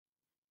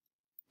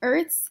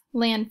Earth's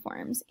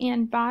Landforms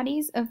and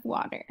Bodies of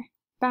Water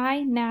by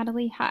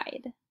Natalie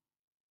Hyde.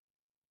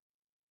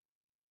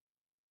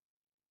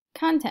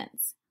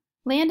 Contents: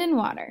 Land and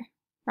water,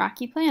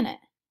 rocky planet,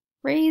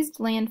 raised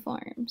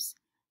landforms,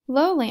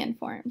 low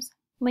landforms,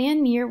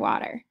 land near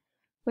water,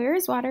 where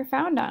is water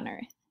found on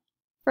Earth,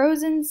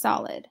 frozen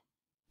solid,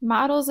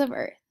 models of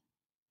Earth,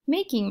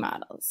 making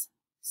models,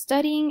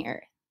 studying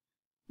Earth,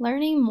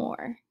 learning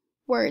more,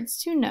 words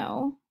to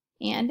know,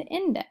 and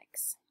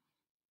index.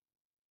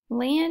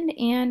 Land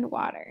and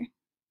water.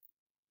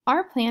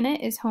 Our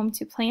planet is home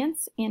to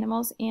plants,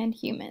 animals, and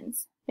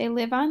humans. They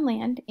live on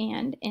land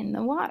and in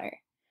the water.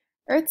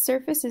 Earth's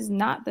surface is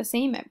not the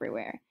same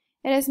everywhere.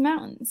 It has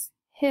mountains,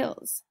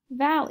 hills,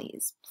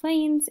 valleys,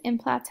 plains, and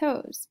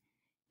plateaus.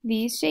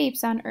 These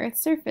shapes on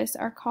Earth's surface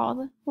are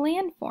called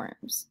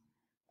landforms.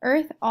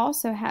 Earth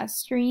also has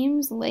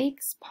streams,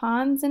 lakes,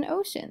 ponds, and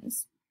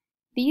oceans.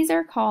 These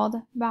are called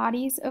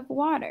bodies of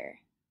water.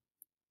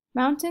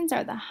 Mountains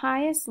are the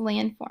highest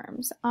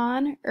landforms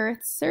on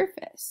Earth's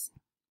surface.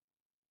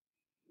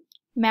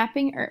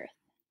 Mapping Earth.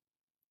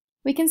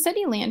 We can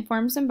study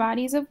landforms and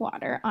bodies of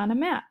water on a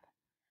map.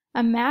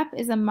 A map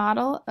is a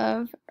model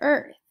of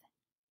Earth.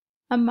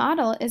 A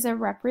model is a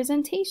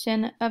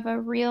representation of a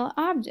real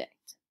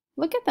object.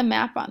 Look at the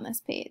map on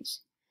this page.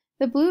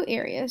 The blue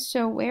areas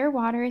show where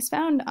water is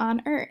found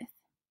on Earth.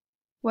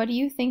 What do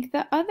you think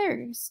the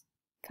other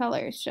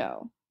colors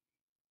show?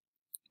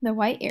 The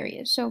white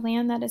areas show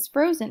land that is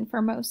frozen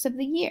for most of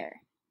the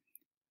year.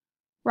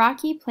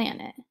 Rocky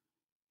planet.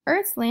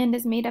 Earth's land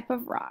is made up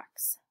of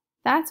rocks.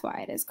 That's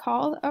why it is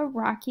called a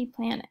rocky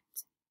planet.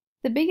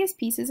 The biggest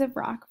pieces of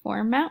rock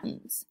form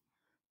mountains.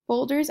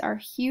 Boulders are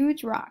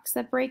huge rocks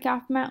that break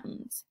off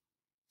mountains.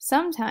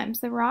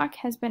 Sometimes the rock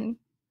has been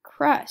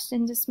crushed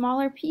into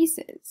smaller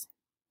pieces.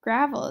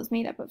 Gravel is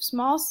made up of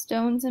small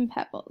stones and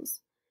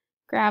pebbles.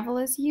 Gravel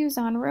is used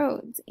on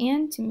roads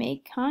and to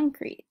make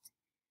concrete.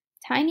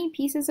 Tiny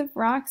pieces of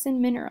rocks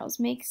and minerals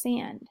make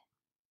sand.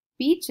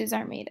 Beaches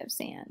are made of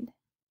sand.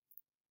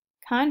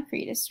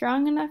 Concrete is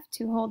strong enough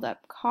to hold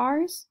up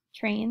cars,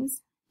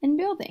 trains, and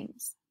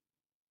buildings.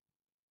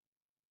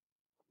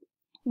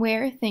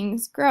 Where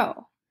things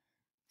grow.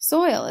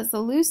 Soil is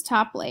the loose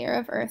top layer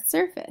of Earth's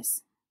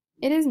surface.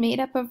 It is made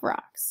up of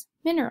rocks,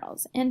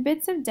 minerals, and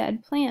bits of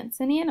dead plants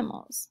and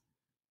animals.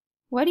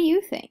 What do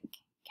you think?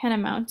 Can a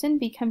mountain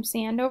become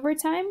sand over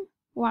time?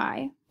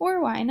 Why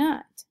or why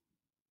not?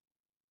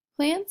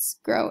 Plants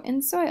grow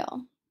in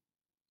soil.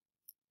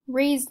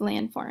 Raised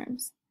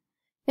landforms.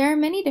 There are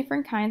many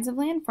different kinds of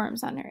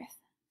landforms on Earth.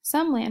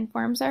 Some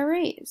landforms are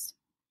raised.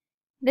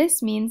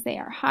 This means they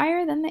are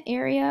higher than the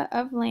area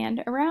of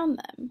land around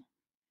them.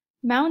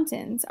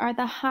 Mountains are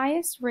the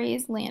highest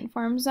raised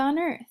landforms on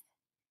Earth.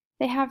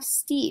 They have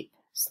steep,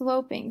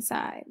 sloping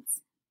sides.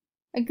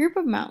 A group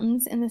of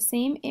mountains in the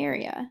same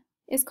area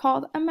is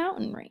called a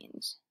mountain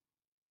range.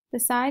 The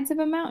sides of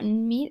a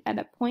mountain meet at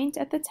a point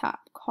at the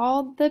top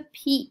called the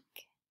peak.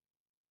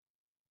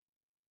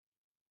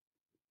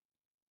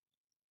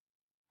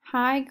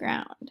 High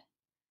ground.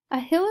 A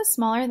hill is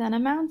smaller than a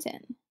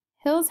mountain.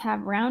 Hills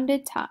have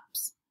rounded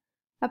tops.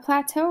 A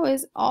plateau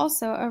is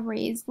also a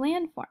raised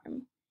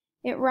landform.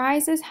 It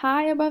rises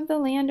high above the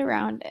land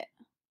around it.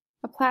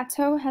 A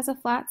plateau has a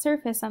flat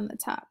surface on the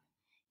top.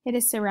 It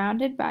is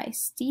surrounded by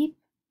steep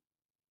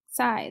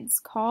sides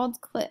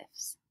called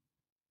cliffs.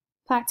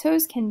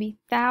 Plateaus can be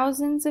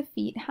thousands of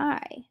feet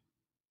high.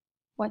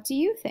 What do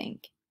you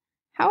think?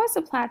 How is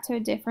a plateau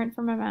different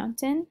from a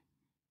mountain?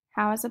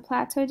 How is a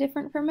plateau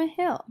different from a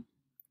hill?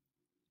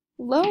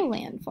 Low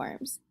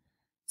landforms.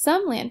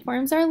 Some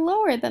landforms are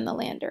lower than the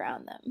land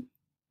around them.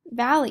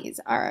 Valleys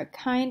are a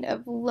kind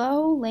of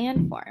low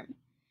landform.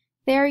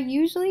 They are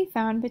usually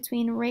found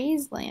between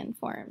raised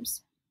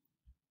landforms.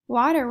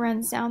 Water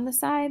runs down the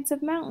sides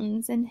of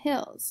mountains and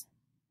hills.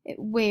 It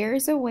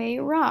wears away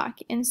rock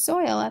and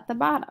soil at the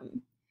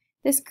bottom.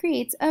 This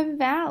creates a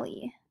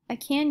valley. A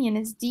canyon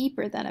is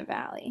deeper than a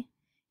valley.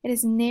 It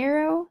is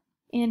narrow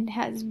and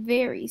has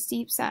very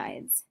steep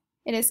sides.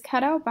 It is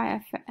cut out by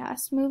a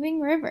fast-moving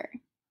river.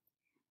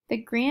 The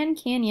Grand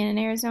Canyon in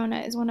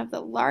Arizona is one of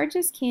the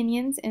largest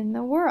canyons in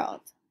the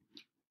world.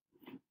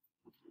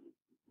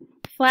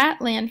 Flat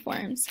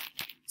landforms.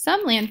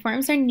 Some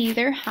landforms are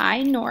neither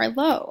high nor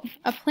low.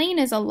 A plain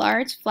is a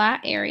large,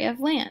 flat area of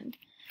land.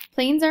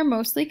 Plains are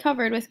mostly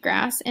covered with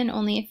grass and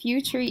only a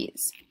few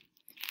trees.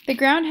 The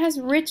ground has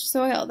rich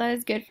soil that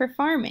is good for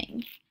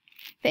farming.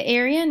 The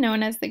area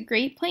known as the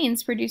Great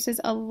Plains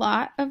produces a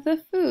lot of the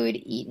food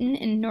eaten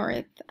in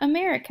North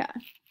America.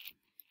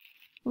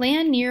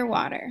 Land near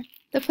water.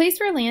 The place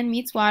where land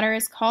meets water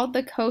is called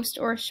the coast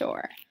or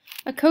shore.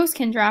 A coast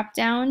can drop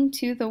down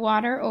to the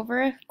water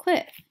over a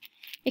cliff.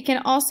 It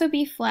can also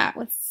be flat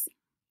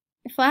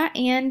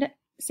and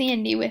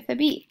sandy with a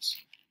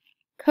beach.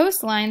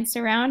 Coastlines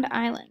surround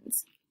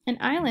islands. An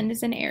island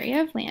is an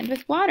area of land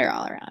with water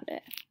all around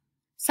it.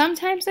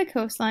 Sometimes a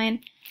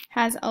coastline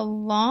has a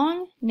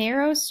long,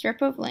 narrow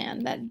strip of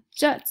land that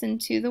juts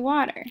into the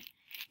water.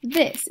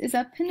 This is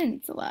a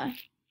peninsula.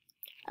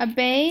 A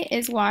bay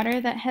is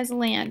water that has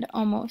land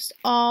almost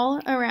all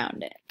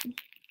around it.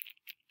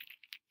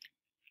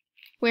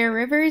 Where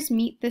rivers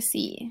meet the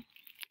sea.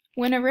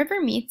 When a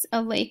river meets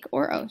a lake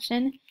or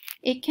ocean,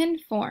 it can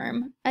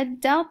form a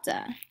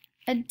delta.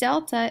 A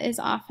delta is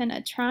often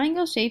a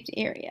triangle-shaped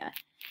area.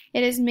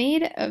 It is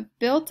made of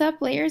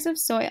built-up layers of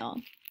soil.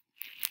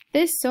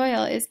 This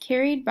soil is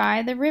carried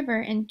by the river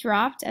and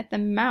dropped at the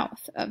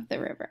mouth of the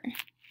river.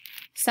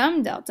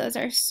 Some deltas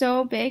are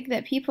so big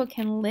that people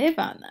can live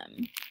on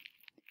them.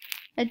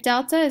 A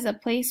delta is a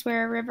place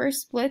where a river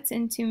splits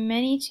into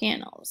many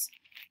channels.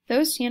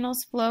 Those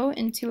channels flow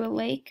into a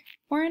lake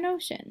or an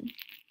ocean.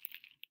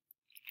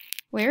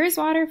 Where is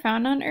water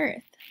found on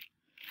Earth?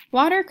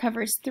 Water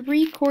covers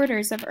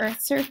 3/4 of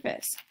Earth's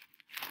surface.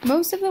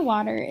 Most of the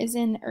water is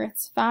in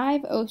Earth's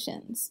 5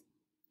 oceans.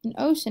 An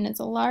ocean is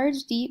a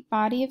large, deep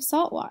body of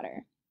salt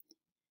water.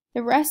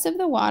 The rest of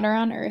the water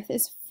on Earth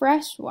is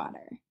fresh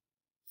water.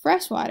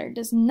 Fresh water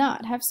does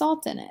not have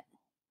salt in it.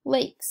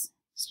 Lakes,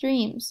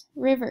 streams,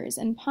 rivers,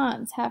 and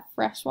ponds have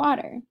fresh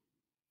water.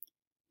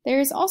 There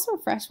is also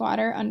fresh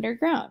water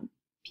underground.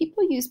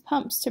 People use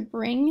pumps to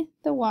bring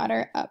the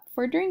water up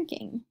for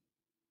drinking.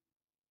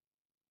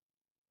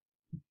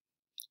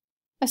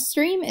 A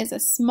stream is a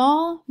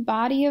small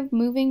body of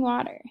moving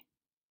water.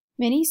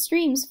 Many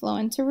streams flow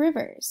into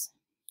rivers.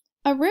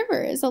 A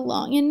river is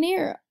long and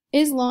narrow.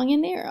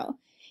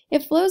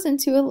 It flows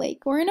into a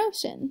lake or an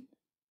ocean.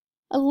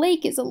 A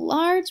lake is a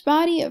large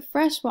body of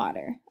fresh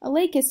water. A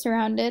lake is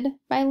surrounded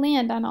by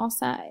land on all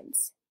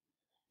sides.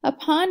 A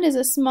pond is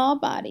a small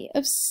body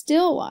of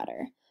still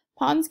water.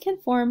 Ponds can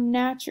form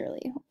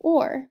naturally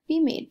or be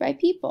made by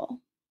people.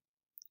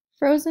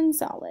 Frozen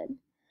solid.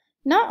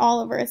 Not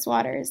all of Earth's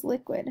water is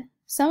liquid.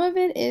 Some of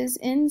it is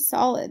in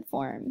solid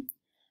form.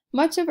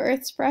 Much of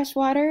Earth's fresh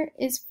water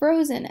is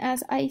frozen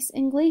as ice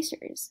in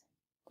glaciers.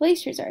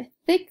 Glaciers are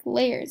thick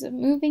layers of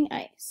moving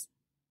ice.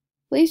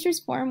 Glaciers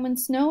form when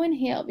snow and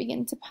hail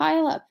begin to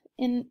pile up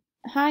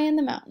high in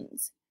the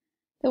mountains.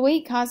 The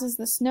weight causes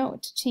the snow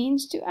to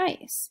change to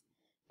ice.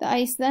 The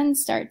ice then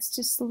starts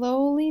to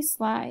slowly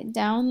slide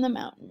down the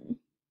mountain.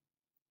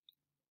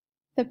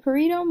 The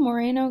Perito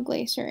Moreno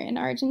Glacier in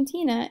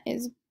Argentina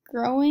is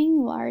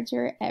growing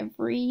larger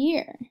every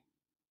year.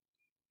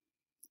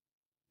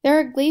 There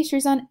are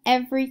glaciers on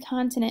every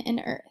continent in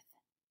Earth.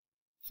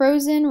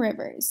 Frozen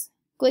rivers.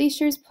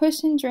 Glaciers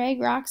push and drag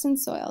rocks and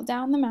soil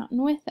down the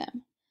mountain with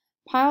them.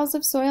 Piles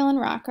of soil and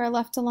rock are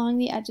left along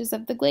the edges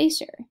of the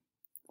glacier.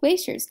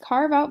 Glaciers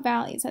carve out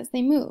valleys as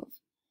they move.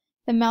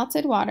 The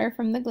melted water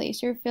from the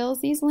glacier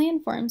fills these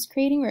landforms,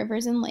 creating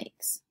rivers and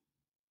lakes.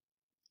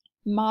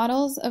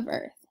 Models of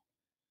Earth.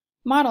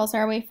 Models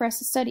are a way for us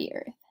to study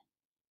Earth.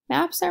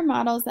 Maps are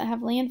models that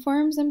have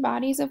landforms and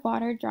bodies of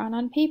water drawn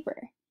on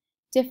paper.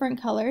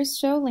 Different colors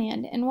show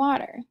land and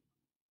water.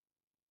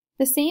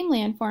 The same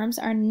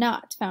landforms are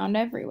not found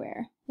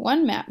everywhere.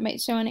 One map might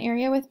show an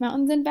area with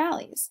mountains and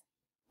valleys.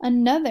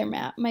 Another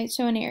map might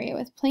show an area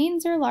with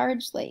plains or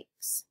large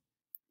lakes.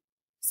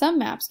 Some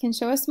maps can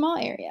show a small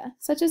area,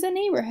 such as a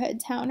neighborhood,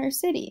 town, or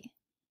city.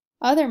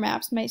 Other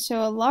maps might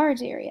show a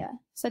large area,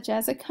 such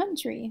as a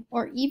country,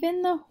 or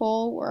even the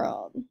whole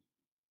world.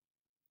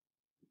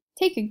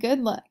 Take a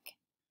good look.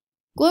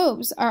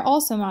 Globes are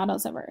also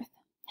models of Earth.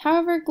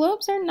 However,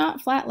 globes are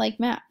not flat like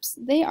maps.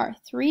 They are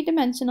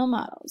 3-dimensional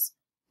models.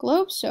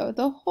 Globes show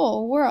the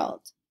whole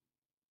world.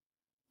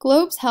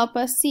 Globes help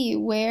us see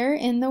where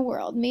in the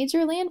world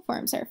major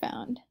landforms are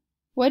found.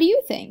 What do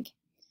you think?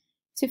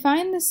 To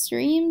find the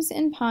streams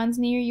and ponds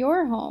near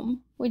your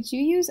home, would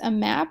you use a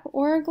map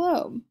or a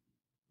globe?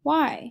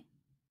 Why?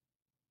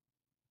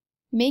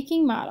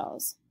 Making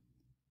models.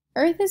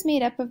 Earth is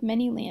made up of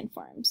many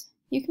landforms.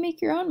 You can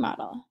make your own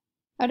model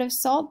out of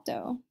salt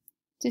dough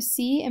to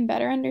see and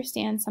better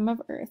understand some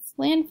of Earth's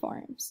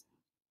landforms.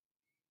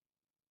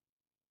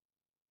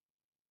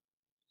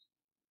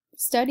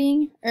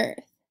 Studying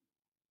Earth.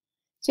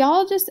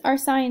 Geologists are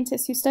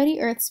scientists who study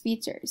Earth's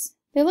features.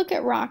 They look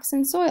at rocks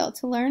and soil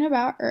to learn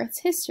about Earth's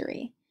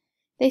history.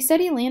 They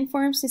study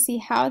landforms to see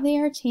how they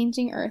are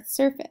changing Earth's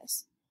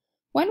surface.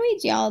 One way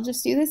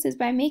geologists do this is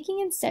by making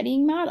and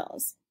studying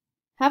models.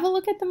 Have a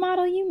look at the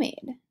model you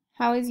made.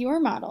 How is your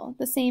model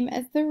the same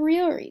as the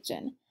real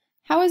region?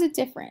 How is it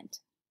different?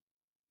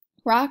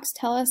 Rocks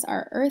tell us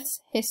our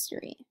Earth's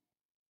history.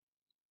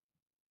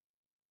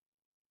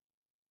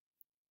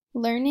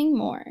 Learning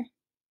more.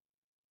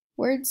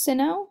 Words to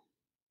know?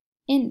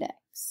 Index.